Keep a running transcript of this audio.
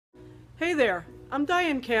Hey there, I'm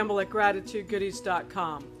Diane Campbell at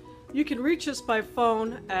GratitudeGoodies.com. You can reach us by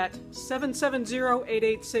phone at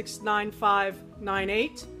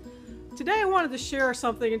 770-886-9598. Today I wanted to share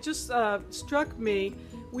something. It just struck me.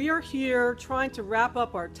 We are here trying to wrap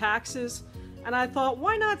up our taxes, and I thought,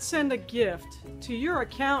 why not send a gift to your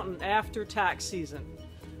accountant after tax season?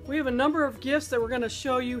 We have a number of gifts that we're going to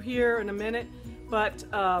show you here in a minute, but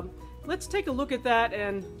let's take a look at that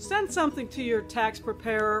and send something to your tax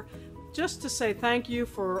preparer just to say thank you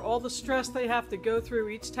for all the stress they have to go through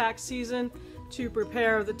each tax season to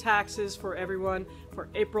prepare the taxes for everyone for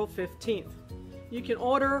April 15th. You can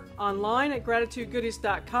order online at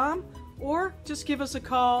GratitudeGoodies.com or just give us a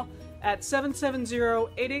call at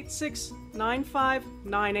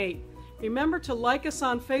 770-886-9598. Remember to like us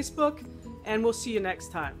on Facebook, and we'll see you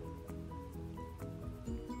next time.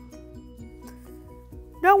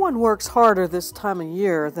 No one works harder this time of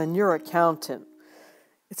year than your accountant.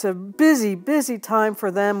 It's a busy, busy time for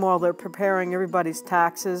them while they're preparing everybody's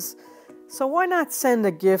taxes. So why not send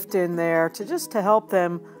a gift in there to help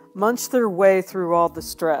them munch their way through all the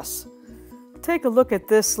stress? Take a look at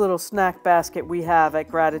this little snack basket we have at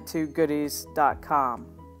GratitudeGoodies.com.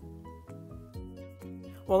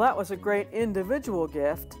 Well, that was a great individual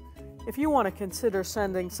gift. If you want to consider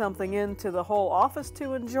sending something in to the whole office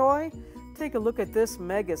to enjoy, take a look at this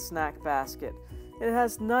mega snack basket. It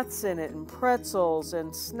has nuts in it and pretzels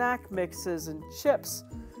and snack mixes and chips,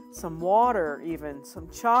 some water even, some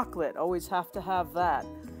chocolate, always have to have that,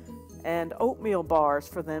 and oatmeal bars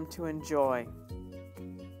for them to enjoy.